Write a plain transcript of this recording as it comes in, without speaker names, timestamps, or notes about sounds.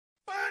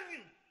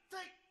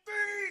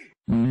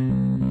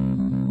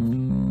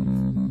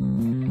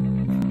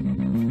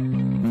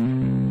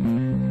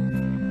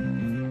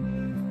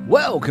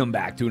Welcome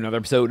back to another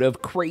episode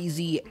of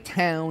Crazy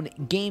Town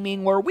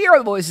Gaming, where we are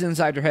the voices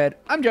inside your head.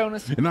 I'm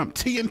Jonas. And I'm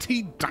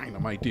TNT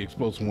Dinomight, the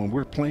explosive one.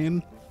 We're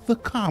playing The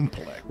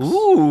Complex.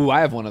 Ooh, I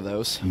have one of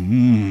those.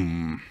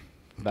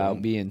 About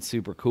Don't being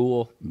super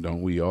cool.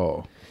 Don't we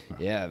all?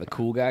 Yeah, the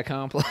cool guy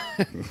complex.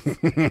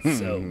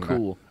 So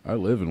cool. I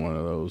live in one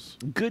of those.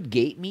 Good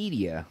Gate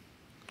Media.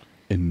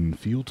 In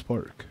Fields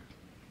Park.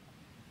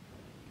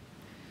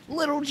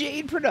 Little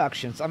Jade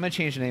Productions. I'm going to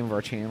change the name of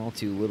our channel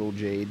to Little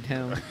Jade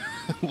Town.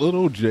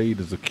 Little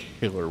Jade is a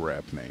killer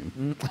rap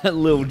name.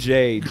 Lil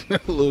Jade.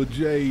 Little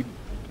Jade.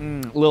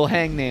 Lil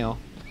Hangnail.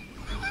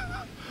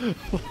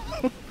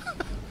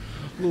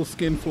 Little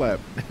skin flap.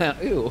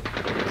 Ooh.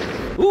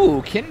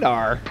 Ooh,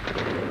 Kindar.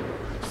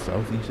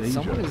 Southeast Asia.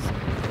 Someone is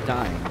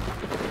dying.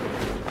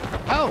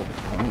 Oh.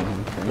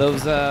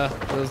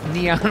 Those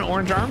neon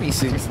orange army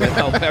suits that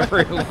help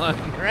everyone,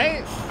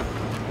 right?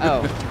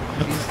 Oh.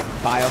 He's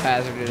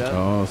biohazarded up.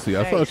 Oh, see,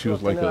 I thought she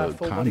was like a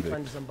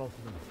convict.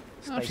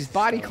 Oh, she's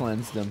body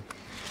cleansed him.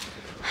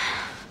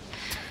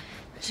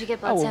 Did you get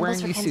Oh, blood we're wearing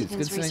samples for these suits. Good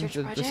Kensington's thing. research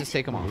project? Let's just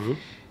take them off.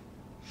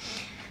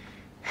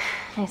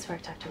 Nice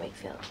work, Dr.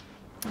 Wakefield.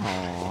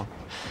 Aww.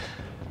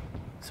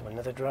 So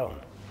another drone.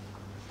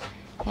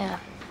 Yeah,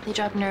 they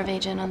dropped nerve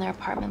agent on their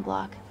apartment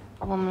block.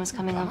 A woman was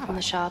coming home from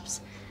the shops.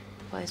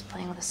 The boy was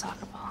playing with a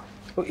soccer ball.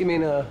 Oh, you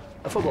mean a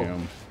football?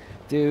 Damn.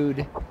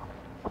 Dude.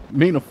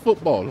 Mean a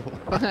football.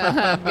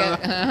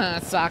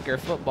 Soccer,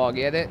 football,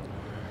 get it?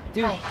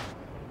 Dude, Hi.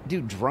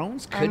 dude,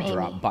 drones I'm could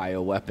drop Amy.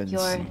 bioweapons.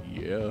 You're-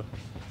 Yeah.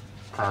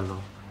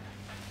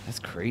 That's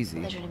crazy.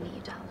 Pleasure to meet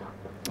you, Donald.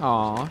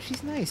 Aw,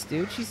 she's nice,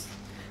 dude. She's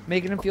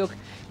making him feel...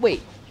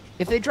 Wait,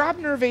 if they drop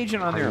nerve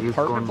agent on their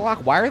apartment block,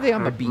 why are they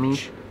on the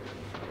beach?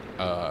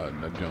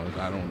 No, Jones,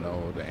 I don't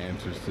know the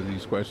answers to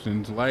these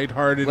questions.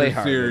 Lighthearted or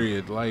Lighthearted.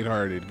 serious?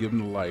 Lighthearted. Give them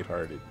the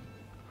lighthearted.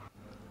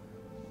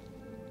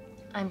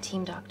 I'm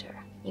team doctor.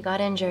 You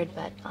got injured,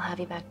 but I'll have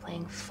you back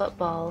playing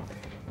football.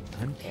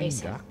 I'm Very Team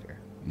soon. Doctor.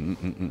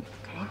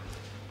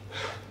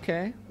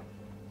 Okay? Okay.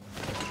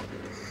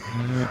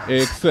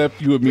 Except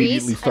you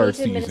immediately Reese, start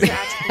I need to seizing.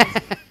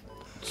 administer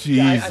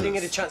Yeah, I Jesus. didn't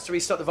get a chance to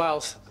restock the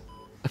vials.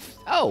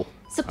 Oh,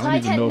 I Supply don't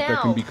even 10 know now. if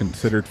that can be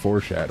considered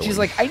foreshadowing. she's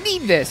like, I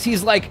need this.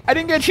 He's like, I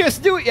didn't get a chance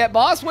to do it yet,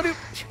 boss. What do...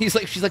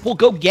 She's like, well,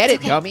 go get it,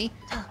 okay. dummy.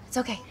 Oh, it's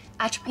okay.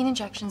 Atropine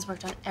injections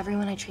worked on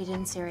everyone I treated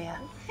in Syria.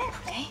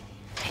 Okay?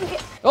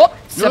 Oh,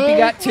 Seppi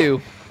got two.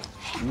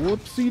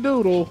 Whoopsie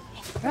doodle.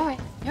 You're alright.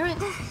 You're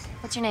alright.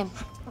 What's your name?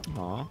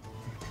 Aw.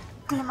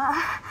 Dima,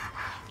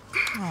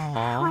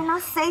 Aw. we're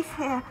not safe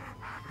here.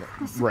 The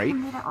Right.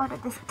 Supreme Leader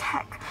ordered this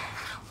attack.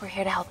 We're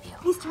here to help you.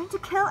 He's trying to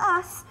kill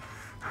us.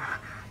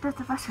 Both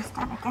of us will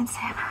stand against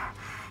him.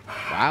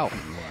 Wow.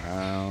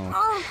 Wow.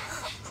 Oh,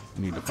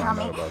 Need to find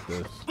out about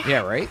this.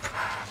 Yeah, right?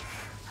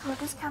 oh,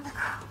 this chemical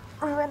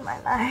ruined my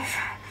life.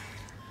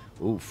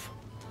 Oof.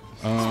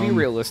 Let's be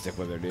realistic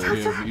with her, dude.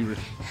 Yeah,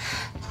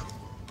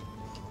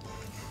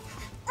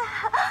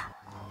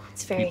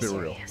 It's very Keep it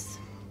real. serious.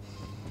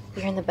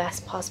 You're in the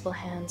best possible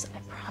hands, I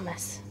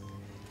promise.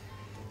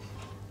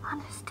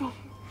 Honesty.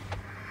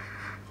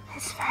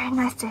 It's very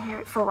nice to hear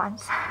it for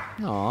once.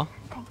 Aw.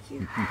 Thank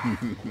you.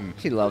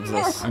 She loves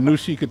us. I knew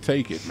she could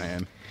take it,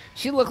 man.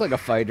 She looked like a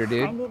fighter,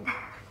 dude.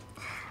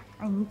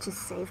 I need to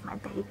save my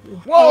baby.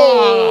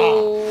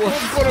 Whoa! I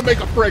was gonna make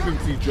a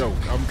pregnancy joke.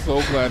 I'm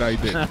so glad I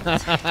did.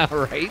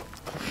 Right?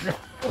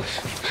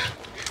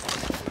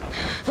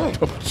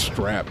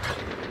 Strapped.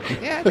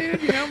 Yeah,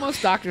 dude. You know,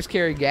 most doctors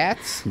carry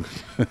gats.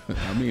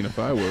 I mean, if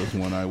I was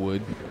one, I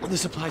would. The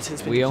supply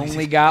tent's been We depleted.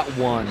 only got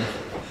one.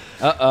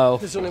 Uh-oh.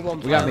 There's only one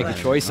We gotta plan make a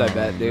left. choice, I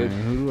bet, dude.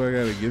 Man, who do I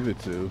gotta give it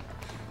to?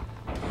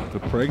 The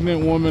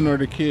pregnant woman or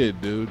the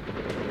kid, dude?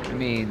 I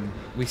mean,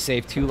 we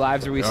save 2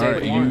 lives or we All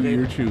save right, one.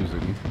 you're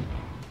choosing.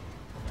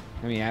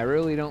 I mean, I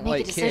really don't Make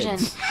like a decision.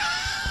 kids.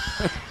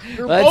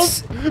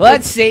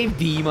 Let's save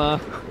Dima.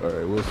 All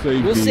right, we'll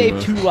save. We'll Dima.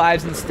 save 2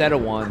 lives instead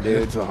of 1,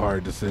 dude. It's a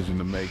hard decision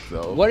to make,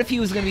 though. What if he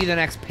was gonna be the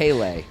next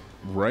Pele?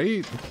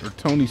 Right? Or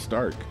Tony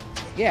Stark?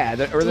 Yeah,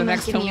 or the Dima,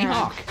 next give me Tony your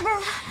Hawk.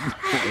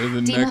 Or the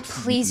Dima,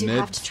 next please, you Ned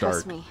have to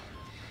trust Stark. me.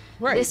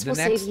 Right. This the will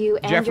next save you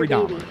and Jeffrey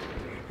your Dahmer. baby.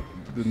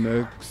 The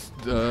next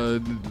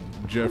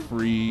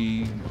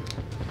Jeffrey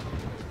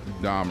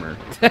Dahmer.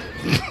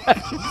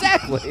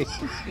 Exactly.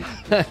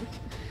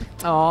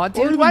 Aw,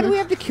 dude, why do we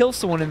have to kill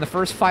someone in the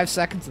first 5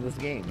 seconds of this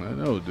game? I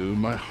know, dude.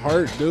 My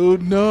heart,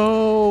 dude.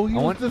 No, you I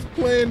was want- just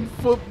playing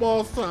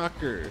football,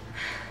 soccer.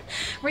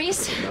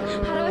 Reese, how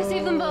do I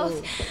save them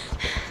both?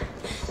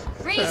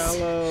 Reese!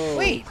 Hello.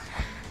 Wait.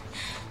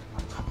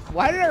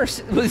 Why did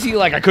was he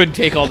like, I couldn't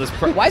take all this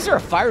why is there a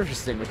fire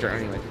extinguisher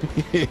anyway?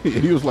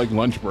 He was like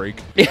lunch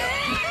break.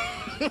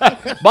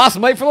 Boss,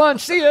 I'm late for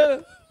lunch. See ya.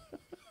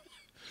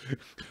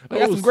 I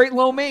got Oh, some great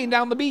lo mein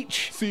down the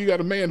beach. See, you got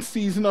a man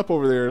seizing up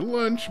over there.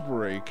 Lunch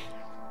break.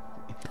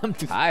 I'm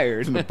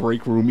tired. In the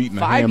break room eating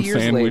a 5 ham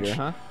years sandwich. later,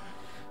 huh?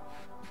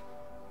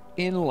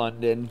 In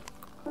London.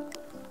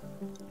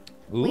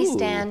 We Ooh,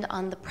 stand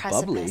on the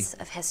precipice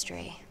of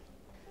history.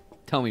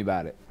 Tell me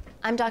about it.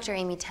 I'm Dr.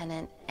 Amy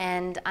Tennant,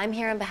 and I'm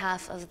here on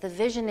behalf of the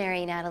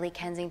visionary Natalie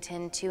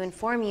Kensington to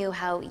inform you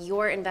how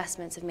your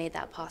investments have made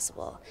that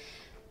possible.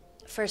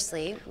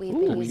 Firstly, we've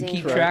been using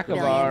keep track of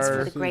millions our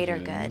for the greater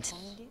good.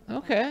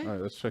 Okay. All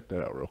right, let's check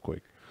that out real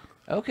quick.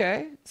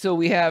 Okay. So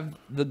we have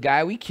the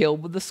guy we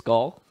killed with the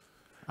skull.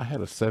 I had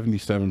a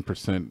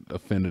 77%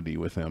 affinity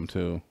with him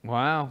too.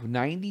 Wow.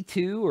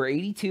 92 or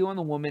 82 on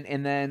the woman.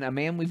 And then a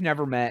man we've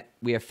never met,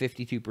 we have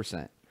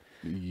 52%.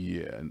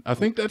 Yeah, I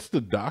think that's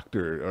the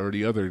doctor or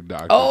the other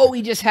doctor. Oh,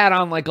 he just had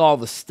on like all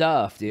the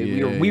stuff, dude.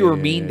 Yeah, we were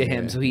mean to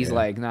him, yeah, so he's yeah.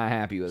 like not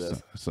happy with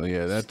us. So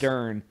yeah, that's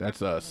Stern.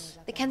 That's us.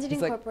 The Kensington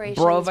He's like,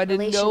 Corporation's "Bruv, I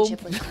didn't know."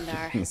 relationship with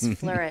Kandar has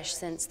flourished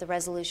since the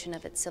resolution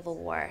of its civil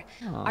war.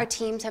 Our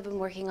teams have been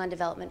working on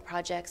development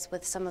projects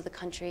with some of the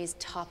country's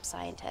top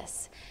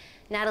scientists.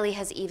 Natalie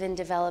has even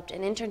developed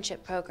an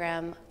internship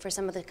program for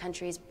some of the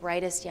country's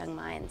brightest young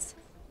minds.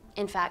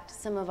 In fact,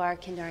 some of our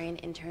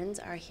Kandarian interns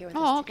are here with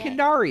us today.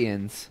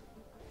 Kandarians.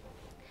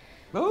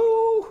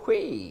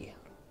 Ooh-wee.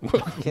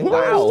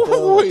 Wow.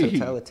 Still a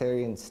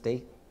totalitarian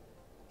state,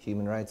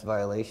 human rights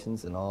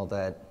violations, and all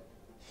that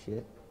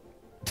shit.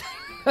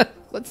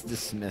 Let's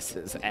dismiss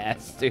his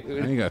ass, dude.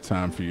 I ain't got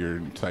time for your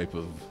type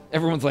of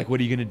Everyone's like,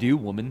 what are you going to do,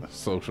 woman?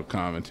 social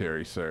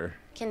commentary, sir.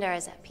 Kandar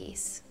is at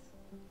peace.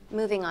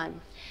 Moving on.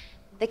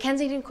 The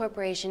Kensington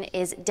Corporation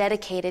is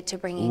dedicated to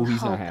bringing Ooh,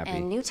 he's not hope happy.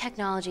 and new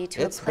technology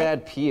to It's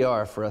bad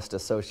PR for us to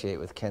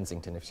associate with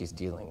Kensington if she's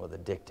dealing with a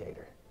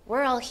dictator.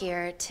 We're all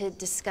here to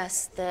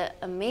discuss the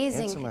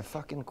amazing... Answer my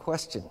fucking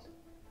question.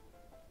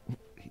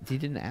 He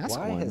didn't ask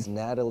Why one. has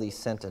Natalie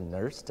sent a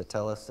nurse to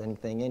tell us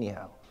anything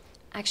anyhow?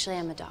 Actually,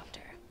 I'm a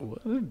doctor.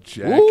 What a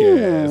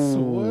jackass!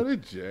 What a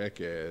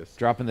jackass!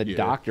 Dropping the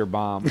doctor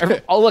bomb.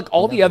 Oh, look,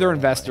 all the other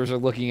investors are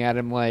looking at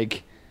him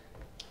like...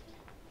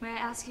 May I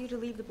ask you to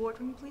leave the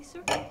boardroom, please,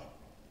 sir?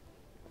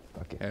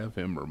 Fuck it. Have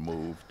him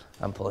removed.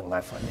 I'm pulling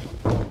my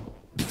funding.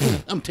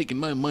 I'm taking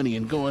my money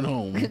and going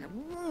home.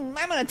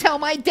 I'm going to tell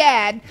my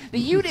dad that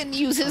you didn't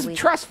use his We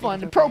trust think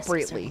fund the rest is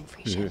appropriately. serving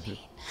free champagne.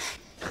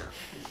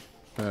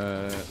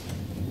 Yeah,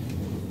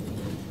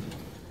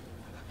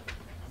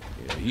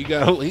 he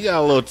got a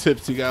little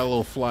tipsy, got a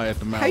little fly at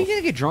the mouth. How are you going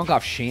to get drunk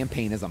off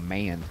champagne as a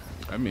man?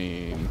 I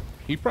mean,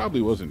 he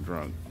probably wasn't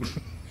drunk.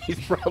 He's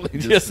probably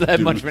Just that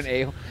dude. much of an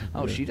ale.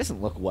 Oh, she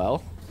doesn't look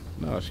well.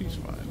 No, she's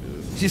fine,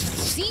 dude. She's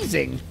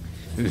seizing.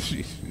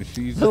 she's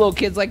The little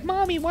kid's like,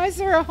 Mommy, why is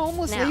there a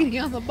homeless Now, lady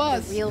on the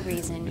bus? The real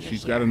reason you're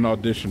she's here. got an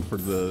audition for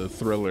the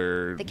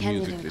Thriller The music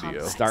Kensington video.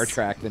 complex. Star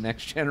Trek, The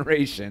Next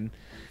Generation.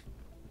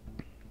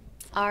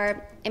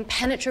 Our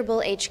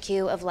impenetrable HQ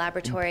of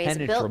laboratories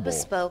Impenetrable. built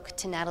bespoke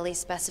to Natalie's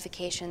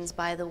specifications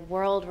by the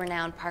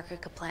world-renowned Parker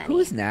Kaplani. Who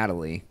is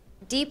Natalie?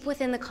 Deep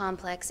within the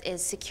complex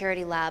is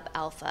Security Lab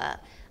Alpha,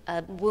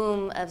 a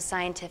womb of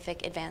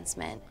scientific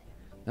advancement.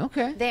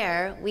 Okay.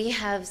 There, we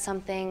have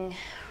something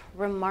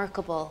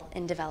remarkable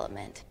in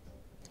development.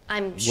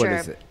 I'm sure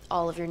is it?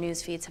 all of your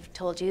news feeds have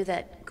told you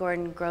that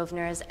Gordon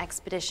Grosvenor's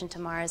expedition to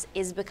Mars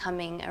is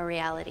becoming a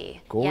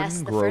reality. Gordon Yes,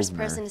 the first Grosvenor.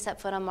 person to set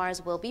foot on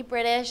Mars will be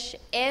British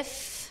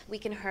if we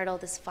can hurdle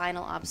this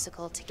final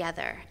obstacle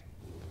together.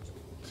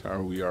 That's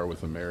how we are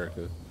with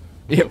America.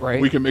 Yeah, right.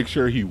 We can make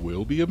sure he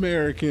will be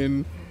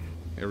American.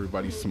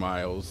 Everybody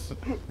smiles.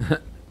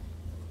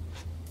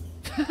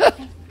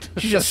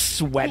 She's just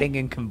sweating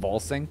and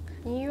convulsing.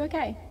 Are you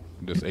okay?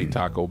 Just ate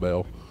Taco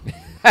Bell.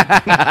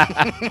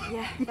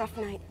 Yeah, rough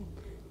night.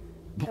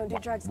 Don't do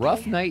drugs.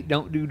 Rough okay? night,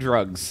 don't do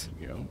drugs.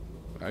 You know,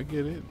 I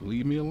get it.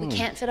 Leave me alone. We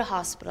can't fit a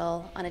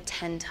hospital on a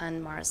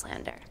 10-ton Mars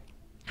lander.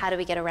 How do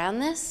we get around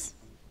this?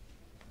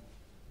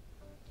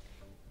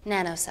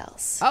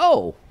 Nanocells.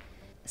 Oh,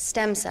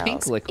 Stem cells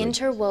Pink liquid.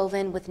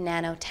 interwoven with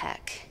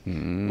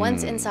nanotech.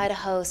 Once inside a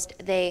host,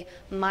 they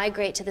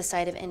migrate to the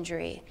site of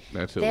injury.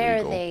 That's there,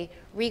 illegal. they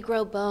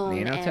regrow bone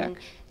Nanotech? and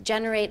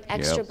generate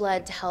extra Yep.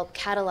 blood to help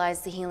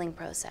catalyze the healing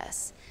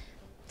process.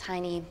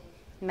 Tiny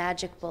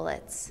magic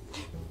bullets.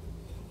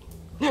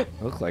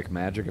 look like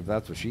magic if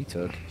that's what she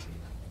took.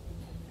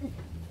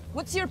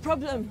 What's your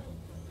problem?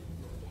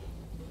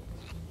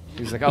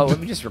 He was like, oh, let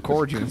me just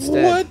record you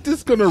instead. What?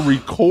 This gonna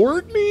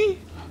record me?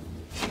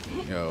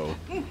 Yo,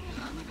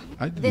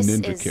 I This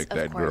ninja is, kicked of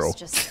that course, girl.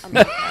 just a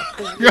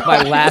mock-up.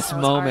 My last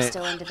Cells moment. are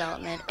still in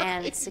development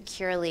and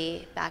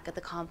securely back at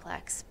the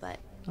complex, but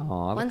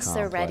Aw, the once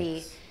they're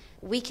ready, complex.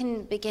 we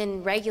can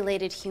begin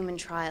regulated human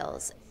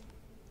trials.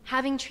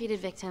 Having treated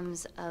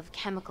victims of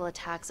chemical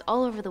attacks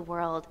all over the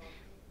world,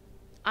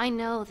 I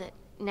know that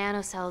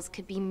nanocells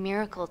could be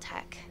miracle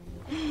tech.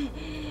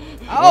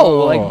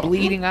 Oh, like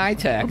bleeding eye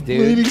tech,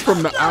 dude. Bleeding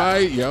from the eye.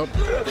 Yep.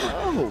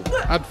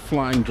 I'd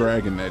flying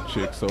dragon that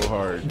chick so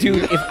hard.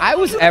 Dude, if I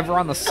was ever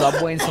on the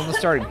subway and someone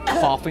started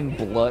coughing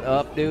blood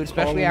up, dude,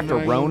 especially Calling after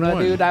Rona,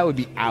 911. dude, I would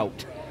be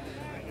out.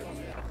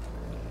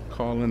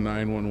 Calling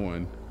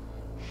 911.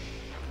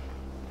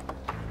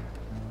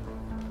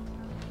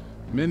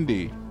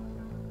 Mindy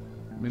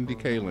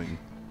Kaling.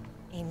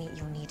 Amy,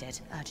 you're needed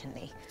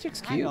urgently. Chick's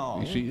Hang cute.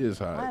 on. She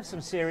is I hot. have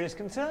some serious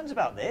concerns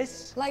about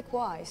this.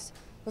 Likewise.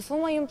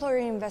 Before my employer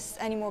invests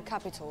any more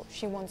capital,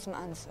 she wants some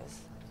answers.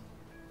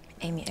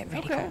 Amy, it really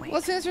Okay, can't wait.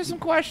 let's answer some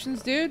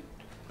questions, dude.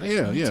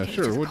 Yeah,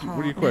 sure. What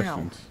are your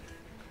questions?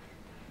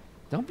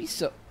 Don't be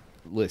so...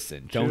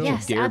 Listen, Chill. don't you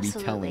Yes, dare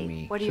absolutely. be telling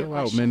me. What are your Chill out,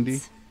 questions?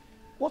 Mindy.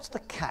 What's the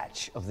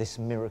catch of this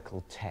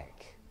miracle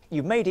tech?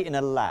 You've made it in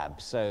a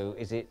lab, so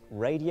is it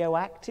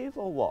radioactive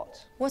or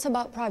what? What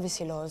about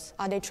privacy laws?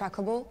 Are they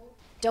trackable?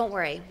 Don't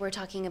worry, we're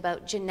talking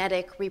about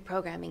genetic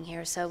reprogramming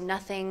here, so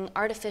nothing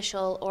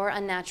artificial or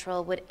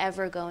unnatural would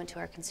ever go into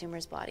our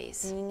consumers' bodies.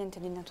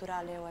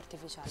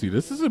 See,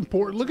 this is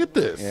important. Look at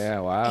this. Yeah,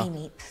 wow.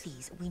 Amy,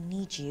 please, we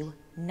need you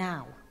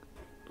now.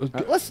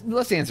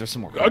 Let's answer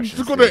some more I'm questions.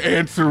 just gonna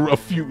answer a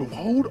few.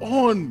 Hold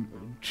on.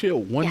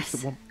 Chill. One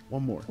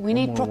more. We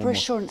need proper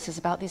assurances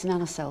about these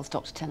nanocells,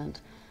 Dr.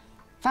 Tennant.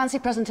 Fancy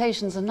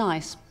presentations are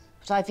nice,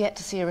 but I've yet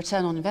to see a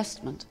return on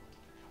investment.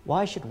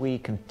 Why should we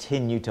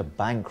continue to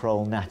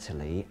bankroll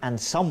Natalie and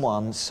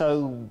someone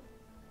so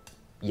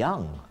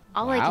young?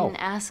 All I didn't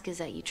ask is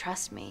that you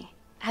trust me.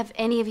 Have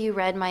any of you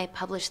read my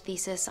published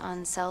thesis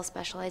on cell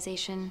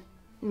specialization?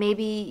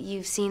 Maybe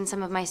you've seen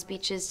some of my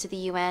speeches to the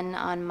UN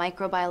on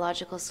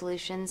microbiological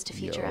solutions to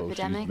future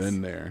epidemics. She's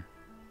been there.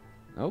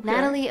 Okay.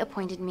 Natalie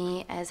appointed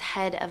me as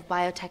head of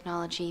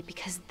biotechnology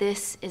because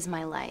this is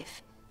my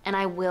life, and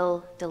I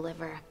will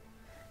deliver.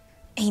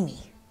 Amy,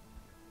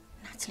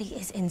 Natalie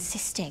is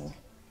insisting.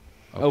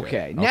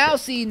 Okay.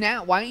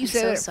 Now, why don't you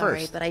say I'm that so sorry,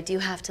 first? but I do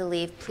have to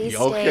leave. Please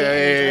stay and enjoy the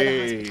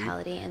Okay.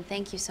 hospitality, and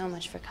thank you so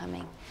much for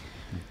coming.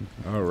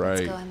 All right.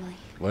 Let's go, Emily.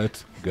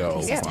 Let's go.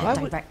 Please Yeah, step why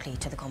would- directly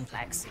to the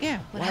complex. Yeah,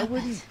 What why happened?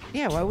 wouldn't?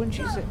 Yeah, why wouldn't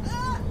you say?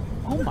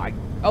 Oh my!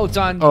 Oh, it's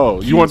on.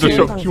 Oh, you wanted to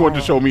show? YouTube. She wanted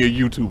to show me a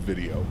YouTube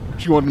video.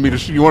 You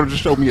wanted to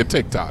show me a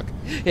TikTok.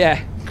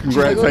 Yeah.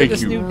 Congrats, Look at thank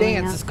this you. new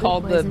dance. It's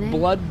called the Isn't it?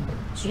 Blood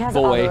She has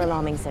Boy. other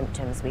alarming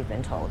symptoms, we've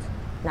been told.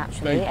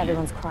 Naturally, Thank you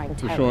everyone's crying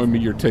for terror. showing me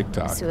your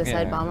TikTok.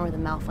 Suicide Yeah. bomber with a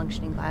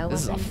malfunctioning bioweapon.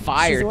 This is a She's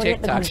fire already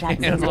at the TikTok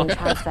complex and is channel. being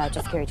transferred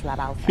to Security Lab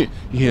Alpha.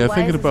 Yeah, Why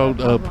thinking is this so about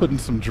problem? putting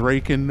some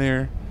Drake in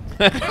there She's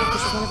one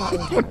of our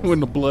interns. when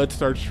the blood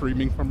starts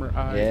streaming from her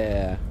eye.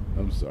 Yeah.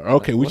 I'm sorry.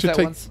 Okay, we What's should that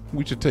take one?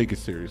 we should take it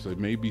serious. It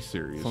may be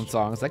serious. Some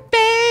song is like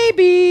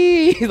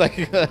baby, like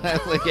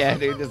yeah,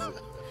 dude. Just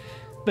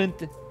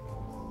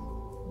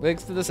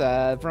legs to the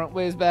side, front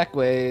ways, back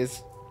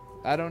ways.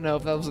 I don't know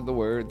if those are the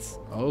words.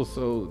 Oh,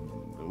 so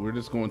we're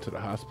just going to the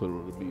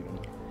hospital to beat him.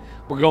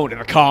 We're going to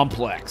the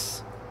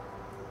complex.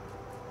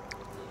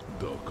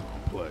 The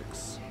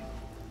complex.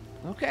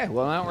 Okay,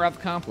 well now we're at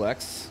the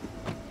complex.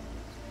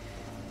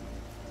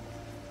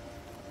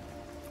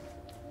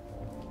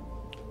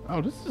 Oh,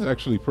 this is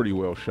actually pretty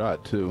well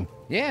shot too.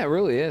 Yeah, it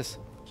really is.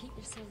 Keep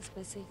yourselves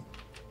busy.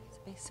 It's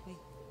the best way.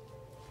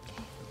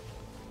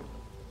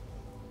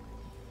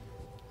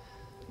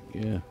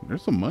 Yeah,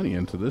 there's some money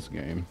into this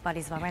game.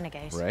 Bodies of our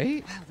renegade.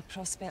 Right? Well, the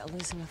prospect of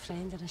losing a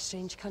friend in a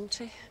strange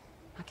country,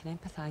 I can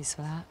empathise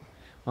with that.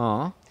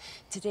 Aw.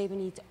 Today we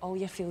need all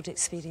your field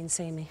experience,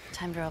 Amy.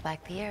 Time to roll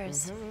back the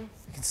years.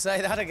 You can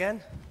say that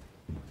again.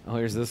 Oh,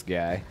 here's this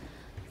guy.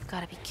 You've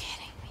got to be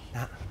kidding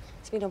me.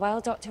 It's been a while,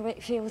 Dr.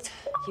 Wakefield.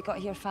 You got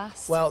here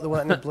fast. Well, there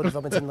weren't any bloody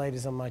vomiting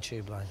ladies on my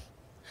tube line.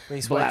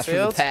 Reese Blast from the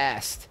Wakefield.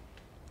 past.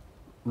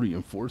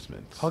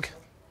 Reinforcements. Hug.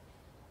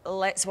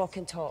 Let's walk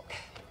and talk.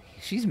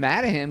 She's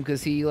mad at him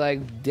because he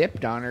like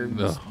dipped on her,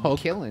 The was Hulk.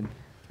 killing.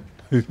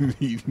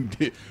 He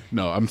did-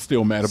 No, I'm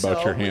still mad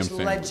about your ham which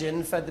sandwich.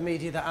 legend fed the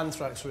media that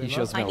anthrax rumor? He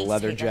shows me I a need to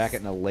leather see this. jacket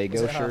and a Lego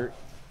Is it her?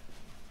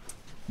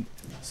 shirt.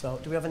 So,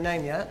 do we have a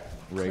name yet?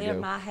 Claire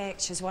Lego. Mahek,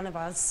 she's one of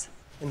us.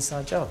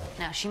 Inside job.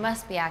 Now, she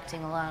must be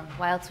acting alone.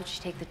 Why else would she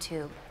take the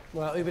tube?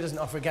 Well, Uber doesn't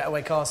offer a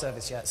getaway car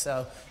service yet,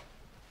 so...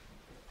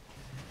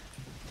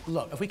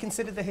 Look, if we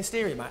considered the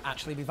hysteria might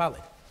actually be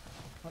valid.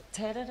 What,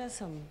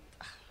 terrorism?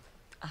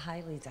 I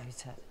highly doubt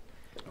it.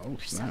 Oh,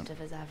 snap.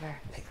 Perceptive as ever.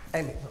 Hey,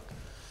 Amy, look.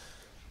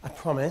 I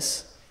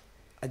promise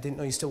I didn't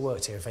know you still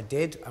worked here. If I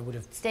did, I would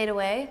have... Stayed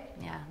away?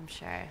 Yeah, I'm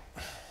sure.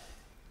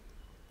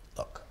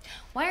 Look,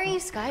 Why are you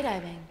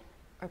skydiving?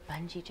 Or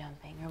bungee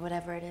jumping? Or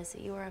whatever it is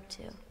that you were up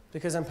to?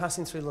 because I'm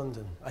passing through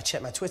London. I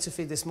checked my Twitter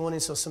feed this morning,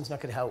 saw something I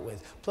could help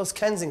with. Plus,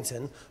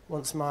 Kensington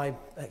wants my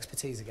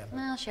expertise again.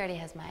 Well, she already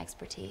has my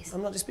expertise.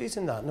 I'm not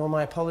disputing that, nor am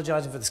I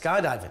apologising for the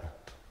skydiving.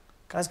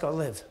 Guy's got to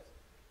live.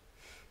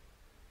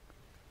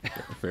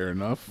 Fair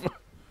enough.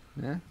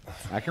 Yeah,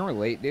 I can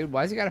relate, dude.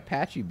 Why's he got a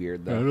patchy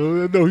beard I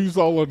though? know he's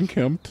all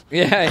unkempt.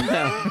 Yeah, I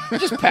know.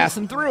 Just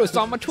passing through. It's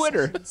on my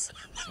Twitter.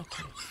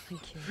 Okay,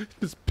 thank you.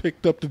 Just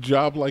picked up the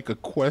job like a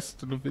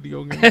quest in a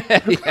video game.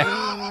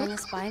 Anyone want to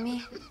spy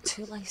me?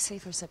 2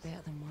 lifesavers are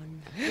better than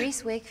 1.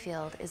 Reese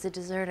Wakefield is a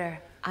deserter.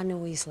 I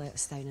know he's let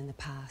us down in the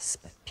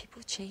past, but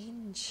people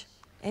change.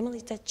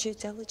 Emily did due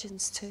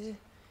diligence too.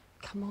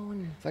 Come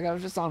on. It's like I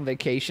was just on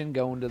vacation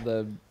going to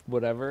the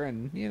whatever,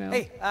 and you know.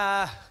 Hey,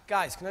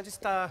 guys, can I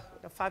just, have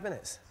 5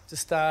 minutes?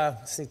 Just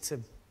need to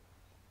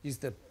use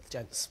the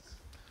gents.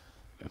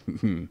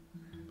 I'm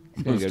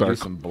gonna go do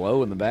some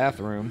blow in the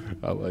bathroom.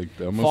 I like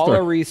that. I'm gonna Follow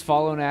start. Reese,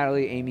 follow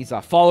Natalie, Amy's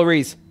off. Follow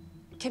Reese.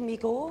 Can we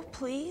go,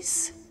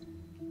 please?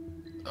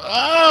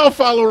 Oh,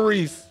 follow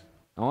Reese.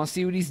 I want to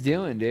see what he's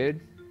doing,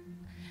 dude.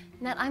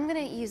 Nat, I'm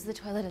going to use the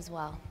toilet as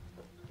well.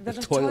 There's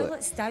a toilet.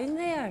 toilet's down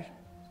there.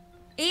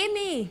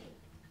 Amy!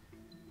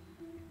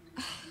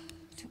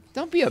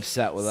 Don't be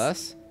upset with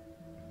us.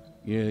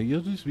 Yeah,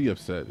 you'll just be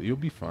upset. You'll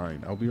be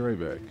fine. I'll be right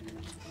back.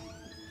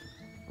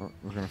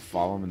 We're gonna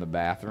follow him in the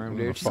bathroom,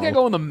 We're dude. She's gonna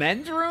gonna go in the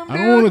men's room, dude?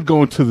 I don't want to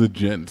go into the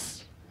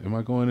gents. Am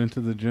I going into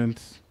the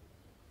gents?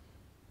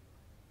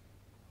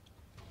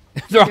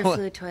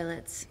 Underfluid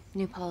toilets.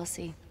 New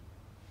policy.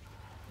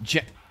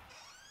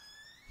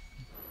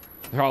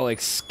 They're all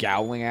like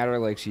scowling at her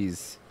like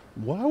she's...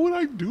 Why would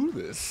I do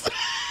this?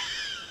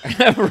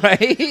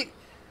 Right?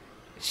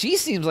 She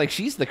seems like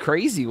she's the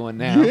crazy one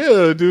now.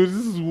 Yeah, dude,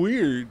 this is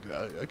weird.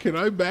 Can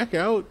I back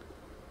out?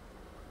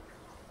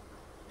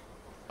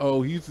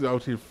 Oh, he's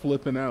out here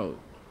flipping out.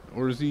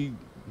 Or is he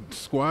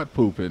squat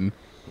pooping?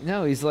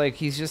 No, he's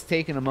just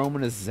taking a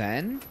moment of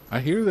zen. I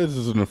hear this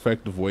is an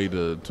effective way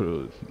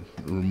to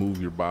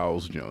remove your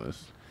bowels,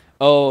 Jonas.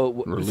 Oh, it's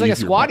like a Relieve your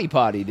squatty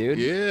potty, dude.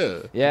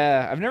 Yeah.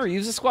 Yeah, I've never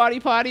used a squatty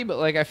potty, but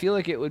like I feel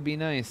like it would be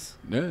nice.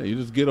 Yeah, you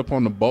just get up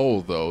on the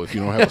bowl, though, if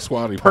you don't have a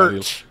squatty potty.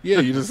 Perch.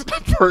 Yeah, you just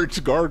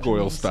perch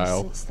gargoyle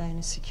style. Sits down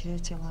in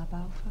security lab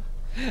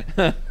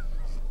alpha.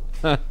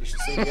 You should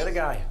see the other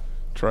guy.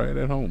 Try it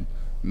at home.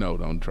 No,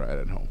 don't try it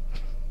at home.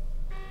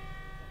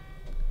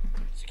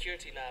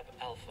 Security lab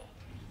alpha.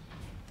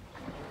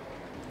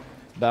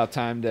 About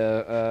time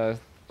to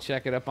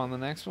check it up on the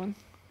next one.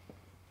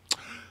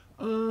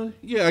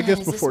 Yeah, I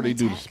guess is this before they my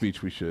do the tech?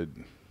 speech, we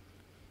should.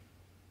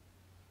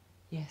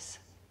 Yes.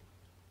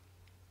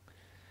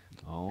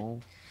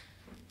 Oh.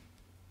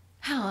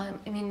 How?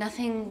 I mean,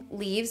 nothing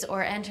leaves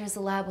or enters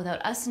the lab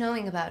without us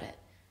knowing about it.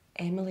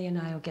 Emily and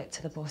I will get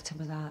to the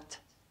bottom of that.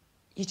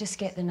 You just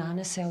get the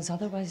nanocells,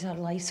 otherwise our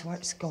life's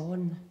work's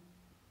gone.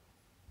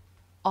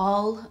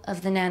 All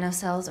of the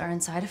nanocells are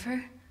inside of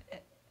her?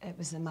 It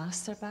was the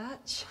master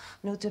batch.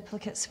 No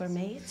duplicates were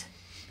made.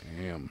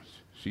 Damn,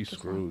 she's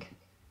screwed.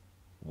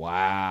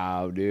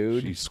 Wow,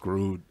 dude. She's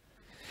screwed.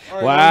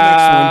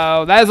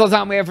 Wow. That is all the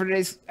time we have for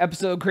today's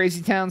episode of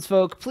Crazy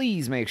Townsfolk.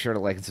 Please make sure to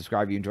like and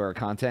subscribe if you enjoy our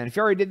content. If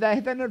you already did that,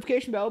 hit that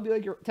notification bell. It'll be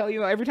like tell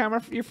you every time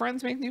your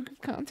friends make new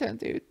content,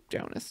 dude.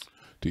 Jonas.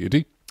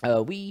 D&D.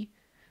 We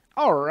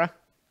are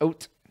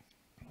out.